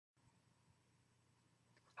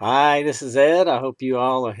Hi, this is Ed. I hope you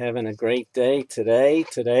all are having a great day today.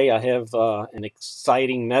 Today I have an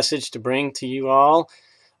exciting message to bring to you all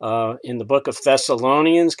in the book of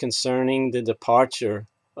Thessalonians concerning the departure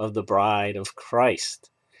of the bride of Christ.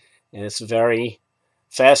 And it's a very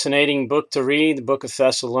fascinating book to read, the book of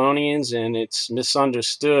Thessalonians, and it's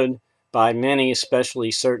misunderstood by many, especially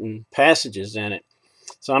certain passages in it.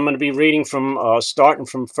 So I'm going to be reading from starting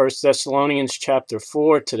from 1 Thessalonians chapter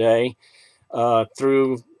 4 today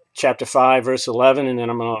through chapter 5, verse 11, and then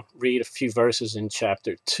I'm going to read a few verses in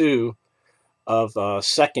chapter 2 of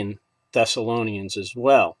 2 Thessalonians as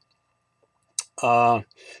well.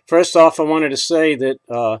 First off, I wanted to say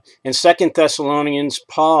that in 2 Thessalonians,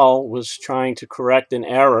 Paul was trying to correct an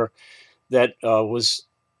error that was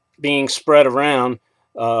being spread around.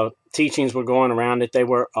 Teachings were going around that they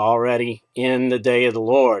were already in the day of the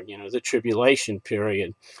Lord, the tribulation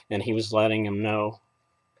period, and he was letting them know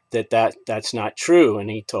that's not true, and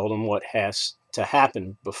he told them what has to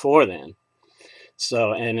happen before then.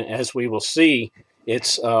 So, and as we will see,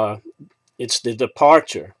 it's the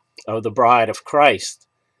departure of the bride of Christ,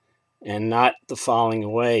 and not the falling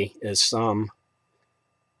away as some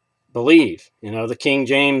believe. The King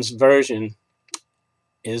James Version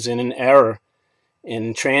is in an error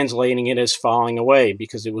in translating it as falling away,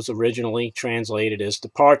 because it was originally translated as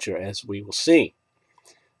departure, as we will see.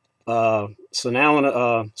 So now I'm going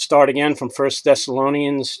to start again from 1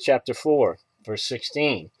 Thessalonians chapter 4, verse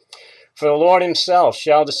 16. For the Lord himself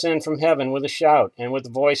shall descend from heaven with a shout, and with the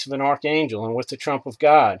voice of an archangel, and with the trump of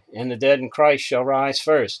God, and the dead in Christ shall rise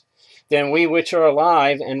first. Then we which are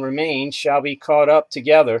alive and remain shall be caught up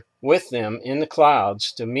together with them in the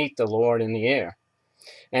clouds to meet the Lord in the air.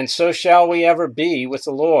 And so shall we ever be with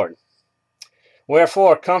the Lord.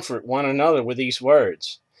 Wherefore comfort one another with these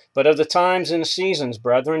words. But of the times and the seasons,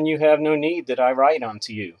 brethren, you have no need that I write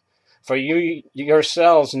unto you. For you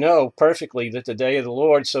yourselves know perfectly that the day of the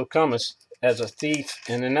Lord so cometh as a thief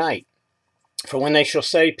in the night. For when they shall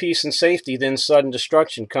say peace and safety, then sudden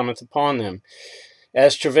destruction cometh upon them,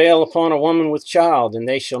 as travail upon a woman with child, and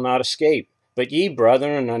they shall not escape. But ye,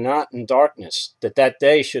 brethren, are not in darkness, that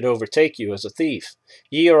day should overtake you as a thief.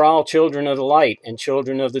 Ye are all children of the light, and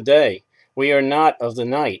children of the day. We are not of the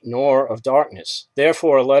night, nor of darkness.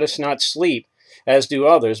 Therefore let us not sleep, as do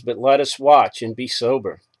others, but let us watch and be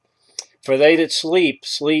sober. For they that sleep,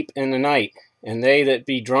 sleep in the night, and they that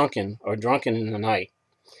be drunken are drunken in the night.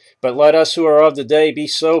 But let us who are of the day be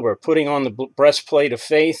sober, putting on the breastplate of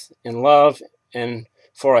faith and love, and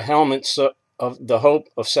for a helmet of the hope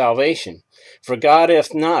of salvation. For God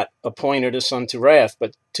hath not appointed us unto wrath,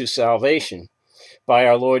 but to salvation, by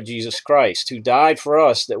our Lord Jesus Christ, who died for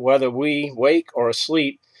us, that whether we wake or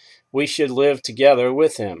asleep, we should live together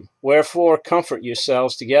with him. Wherefore comfort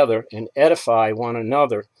yourselves together, and edify one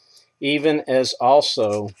another, even as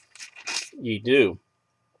also ye do.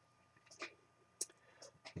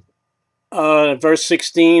 Verse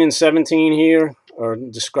 16 and 17 here are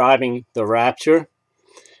describing the rapture.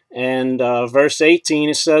 And verse 18,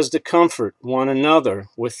 it says to comfort one another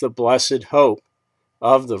with the blessed hope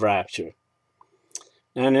of the rapture.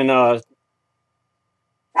 And in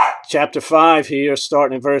chapter 5 here,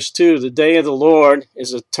 starting in verse 2, the day of the Lord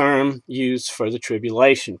is a term used for the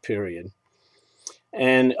tribulation period.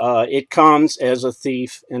 And it comes as a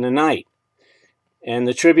thief in the night. And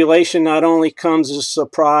the tribulation not only comes as a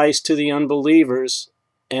surprise to the unbelievers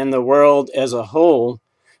and the world as a whole,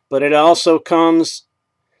 but it also comes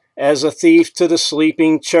as a thief to the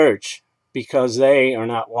sleeping church, because they are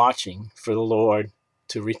not watching for the Lord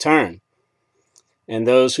to return. And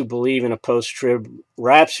those who believe in a post-trib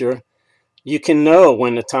rapture, you can know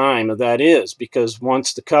when the time of that is, because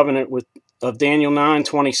once the covenant of Daniel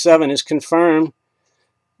 9:27 is confirmed,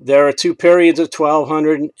 there are two periods of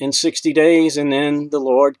 1260 days, and then the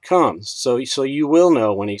Lord comes. So you will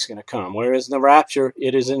know when he's going to come. Whereas in the rapture,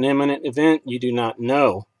 it is an imminent event. You do not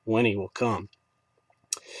know when he will come.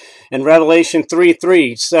 And Revelation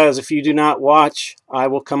 3:3 says, if you do not watch, I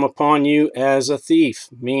will come upon you as a thief,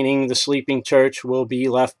 meaning the sleeping church will be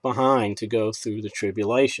left behind to go through the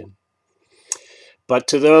tribulation. But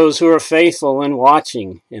to those who are faithful and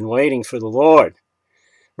watching and waiting for the Lord,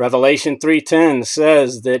 Revelation 3:10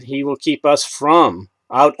 says that he will keep us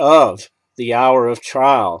out of the hour of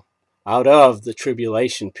trial, out of the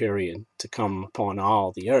tribulation period to come upon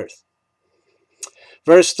all the earth.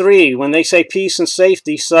 Verse 3, when they say peace and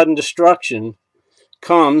safety, sudden destruction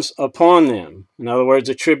comes upon them. In other words,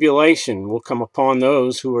 a tribulation will come upon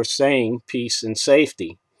those who are saying peace and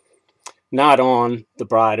safety, not on the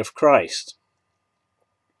bride of Christ.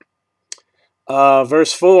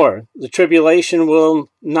 Verse 4, the tribulation will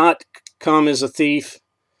not come as a thief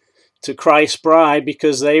to Christ's bride,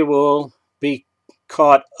 because they will be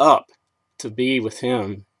caught up to be with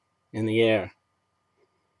him in the air.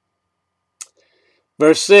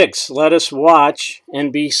 Verse 6, let us watch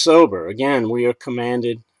and be sober. Again, we are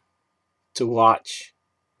commanded to watch.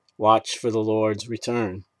 Watch for the Lord's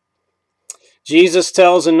return. Jesus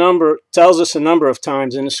tells us a number of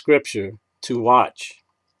times in the scripture to watch.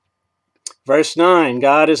 Verse 9,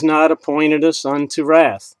 God has not appointed us unto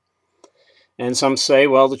wrath. And some say,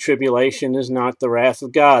 well, the tribulation is not the wrath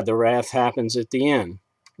of God. The wrath happens at the end.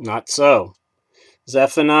 Not so.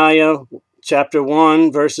 Zephaniah chapter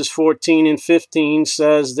 1, verses 14 and 15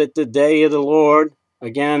 says that the day of the Lord,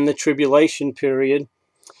 again, the tribulation period,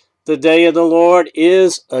 the day of the Lord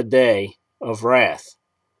is a day of wrath.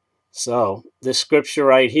 So this scripture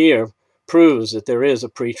right here proves that there is a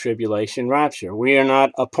pre-tribulation rapture. We are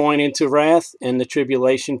not appointed to wrath, and the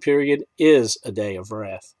tribulation period is a day of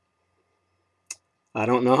wrath. I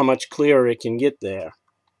don't know how much clearer it can get there.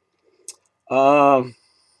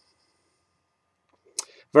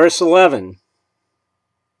 Verse 11.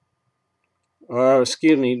 Let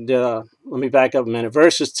me back up a minute.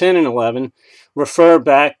 Verses 10 and 11 refer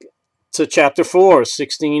back to chapter 4,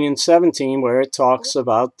 16 and 17, where it talks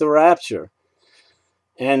about the rapture.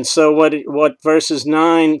 And so what verses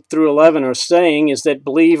 9 through 11 are saying is that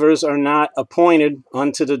believers are not appointed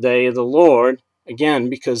unto the day of the Lord, again,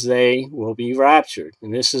 because they will be raptured.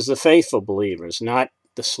 And this is the faithful believers, not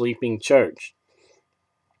the sleeping church.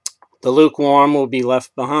 The lukewarm will be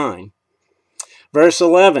left behind. Verse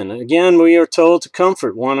 11, again, we are told to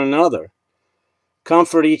comfort one another.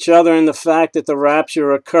 Comfort each other in the fact that the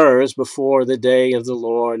rapture occurs before the day of the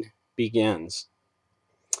Lord begins.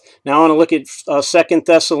 Now I want to look at 2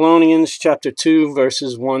 Thessalonians chapter 2,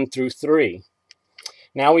 verses 1 through 3.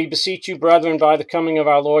 Now we beseech you, brethren, by the coming of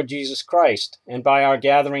our Lord Jesus Christ, and by our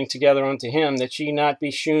gathering together unto him, that ye not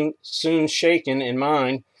be soon shaken in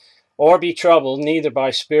mind, or be troubled, neither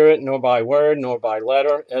by spirit, nor by word, nor by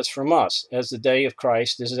letter, as from us, as the day of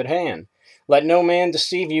Christ is at hand. Let no man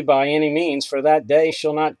deceive you by any means, for that day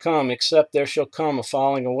shall not come, except there shall come a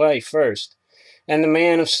falling away first. And the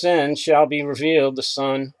man of sin shall be revealed, the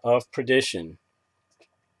son of perdition.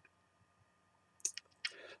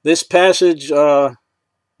 This passage,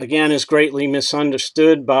 again, is greatly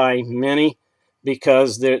misunderstood by many,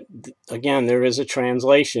 because there is a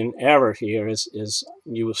translation error here, as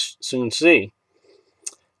you will soon see.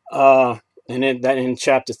 And that in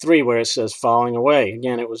chapter 3, where it says falling away,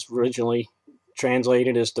 again, it was originally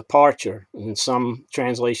translated as departure, and some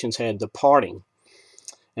translations had departing.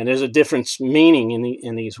 And there's a different meaning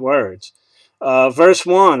in these words. Verse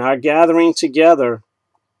 1, our gathering together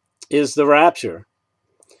is the rapture.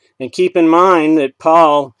 And keep in mind that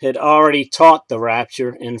Paul had already taught the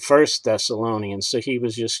rapture in 1 Thessalonians, so he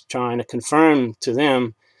was just trying to confirm to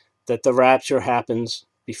them that the rapture happens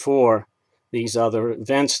before these other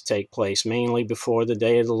events take place, mainly before the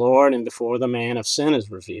day of the Lord and before the man of sin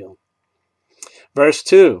is revealed. Verse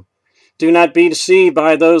 2, do not be deceived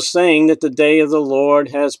by those saying that the day of the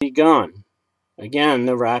Lord has begun. Again,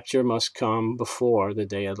 the rapture must come before the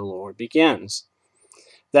day of the Lord begins.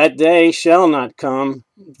 That day shall not come,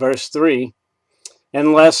 verse 3,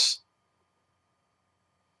 unless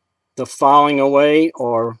the falling away,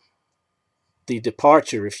 or the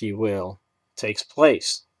departure, if you will, takes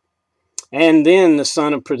place. And then the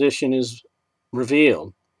son of perdition is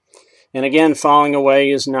revealed. And again, falling away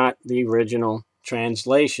is not the original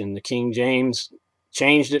translation. The King James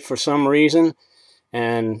changed it for some reason,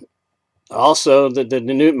 and also the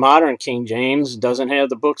new modern King James doesn't have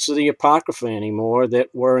the books of the Apocrypha anymore that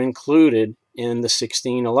were included in the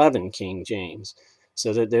 1611 King James.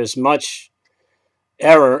 So that there's much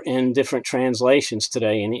error in different translations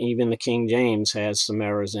today, and even the King James has some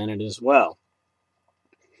errors in it as well.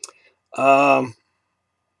 And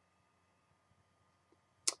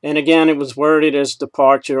again, it was worded as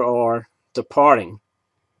departure or departing.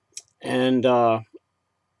 And the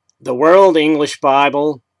World English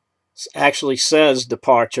Bible actually says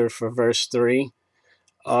departure for verse 3.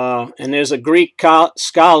 And there's a Greek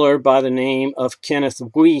scholar by the name of Kenneth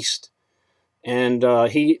Wuest, and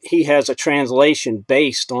he has a translation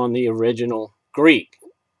based on the original Greek,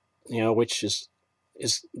 which is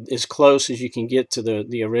as close as you can get to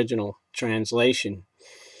the original translation.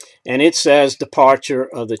 And it says departure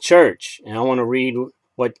of the church. And I want to read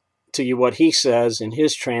to you what he says in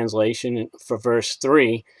his translation for verse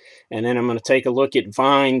 3. And then I'm going to take a look at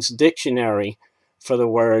Vine's dictionary for the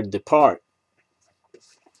word depart.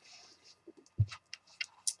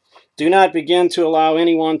 Do not begin to allow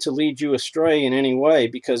anyone to lead you astray in any way,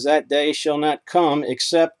 because that day shall not come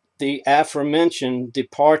except the aforementioned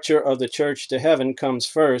departure of the church to heaven comes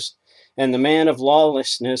first, and the man of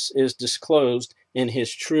lawlessness is disclosed in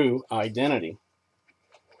his true identity.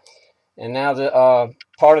 And now the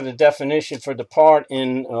part of the definition for depart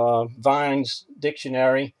in Vine's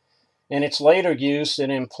dictionary. In its later use, it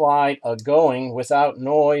implied a going without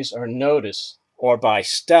noise or notice, or by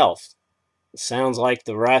stealth. It sounds like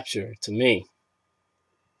the rapture to me.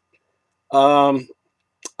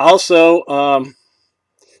 Also,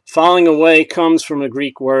 falling away comes from the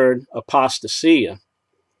Greek word apostasia.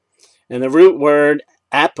 And the root word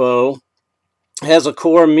apo has a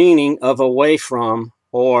core meaning of away from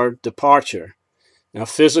or departure. Now,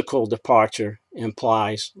 physical departure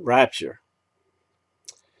implies rapture.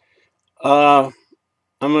 I'm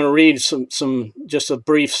going to read just a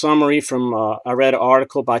brief summary from, I read an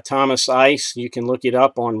article by Thomas Ice. You can look it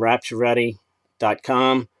up on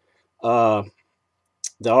raptureready.com. The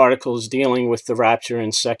article is dealing with the rapture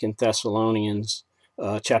in 2 Thessalonians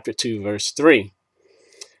chapter 2, verse 3.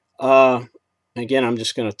 Again, I'm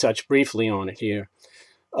just going to touch briefly on it here.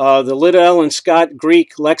 The Liddell and Scott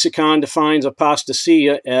Greek lexicon defines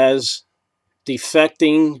apostasia as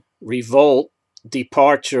defecting, revolt,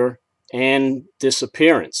 departure, and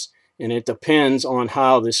disappearance. And it depends on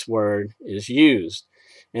how this word is used.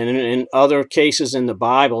 And in other cases in the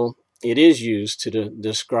Bible, it is used to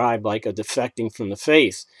describe like a defecting from the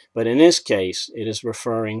faith. But in this case, it is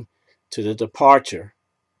referring to the departure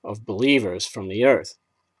of believers from the earth.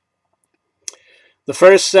 The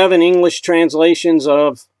first 7 English translations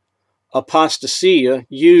of apostasia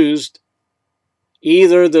used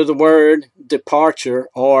either the word departure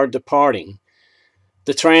or departing.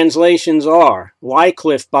 The translations are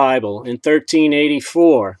Wycliffe Bible in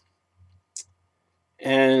 1384,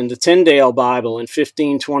 and the Tyndale Bible in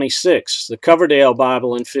 1526, the Coverdale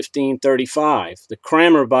Bible in 1535, the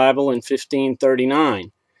Cranmer Bible in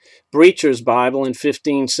 1539, Breacher's Bible in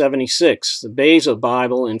 1576, the Beza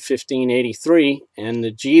Bible in 1583, and the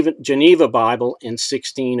Geneva Bible in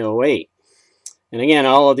 1608. And again,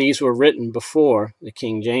 all of these were written before the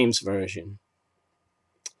King James Version.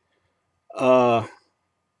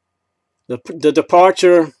 The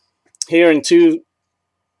departure here in 2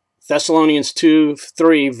 Thessalonians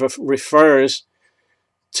 2:3 refers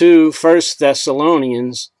to 1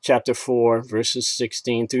 Thessalonians chapter 4, verses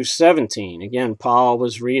 16 through 17. Again, Paul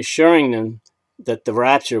was reassuring them that the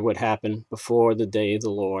rapture would happen before the day of the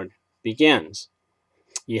Lord begins.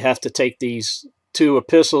 You have to take these 2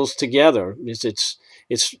 epistles together. It's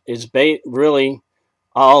really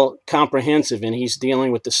all comprehensive, and he's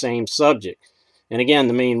dealing with the same subject. And again,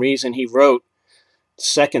 the main reason he wrote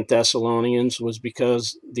 2 Thessalonians was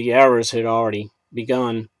because the errors had already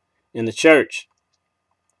begun in the church.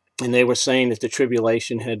 And they were saying that the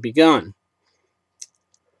tribulation had begun.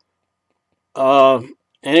 And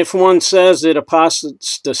if one says that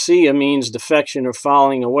apostasia means defection or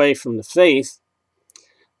falling away from the faith,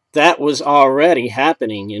 that was already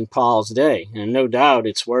happening in Paul's day. And no doubt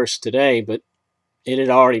it's worse today, but it had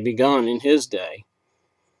already begun in his day.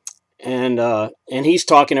 And he's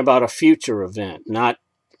talking about a future event, not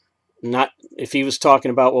if he was talking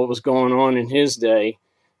about what was going on in his day,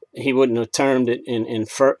 he wouldn't have termed it in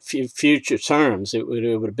future terms. It would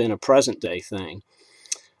have been a present day thing.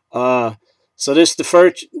 So this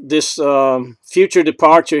future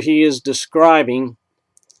departure he is describing,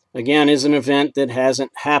 again, is an event that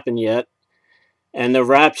hasn't happened yet, and the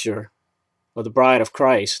rapture of the bride of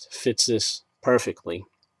Christ fits this perfectly.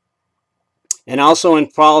 And also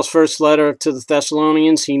in Paul's first letter to the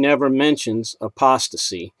Thessalonians, he never mentions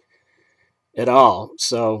apostasy at all.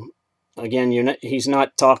 So again, he's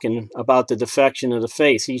not talking about the defection of the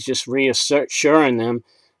faith. He's just reassuring them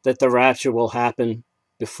that the rapture will happen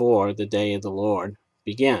before the day of the Lord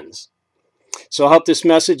begins. So I hope this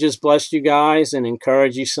message has blessed you guys and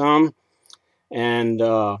encouraged you some. And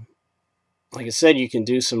like I said, you can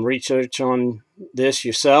do some research on this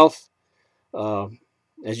yourself.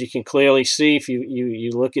 As you can clearly see, if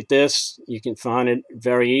you look at this, you can find it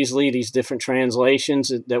very easily, these different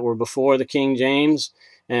translations that were before the King James.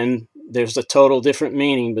 And there's a total different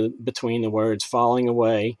meaning between the words falling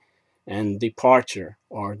away and departure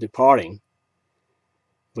or departing.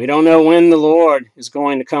 We don't know when the Lord is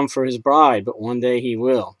going to come for his bride, but one day he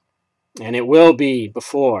will. And it will be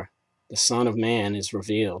before the Son of Man is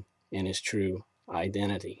revealed in his true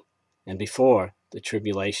identity and before the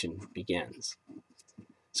tribulation begins.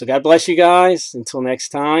 So God bless you guys. Until next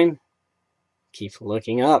time, keep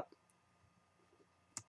looking up.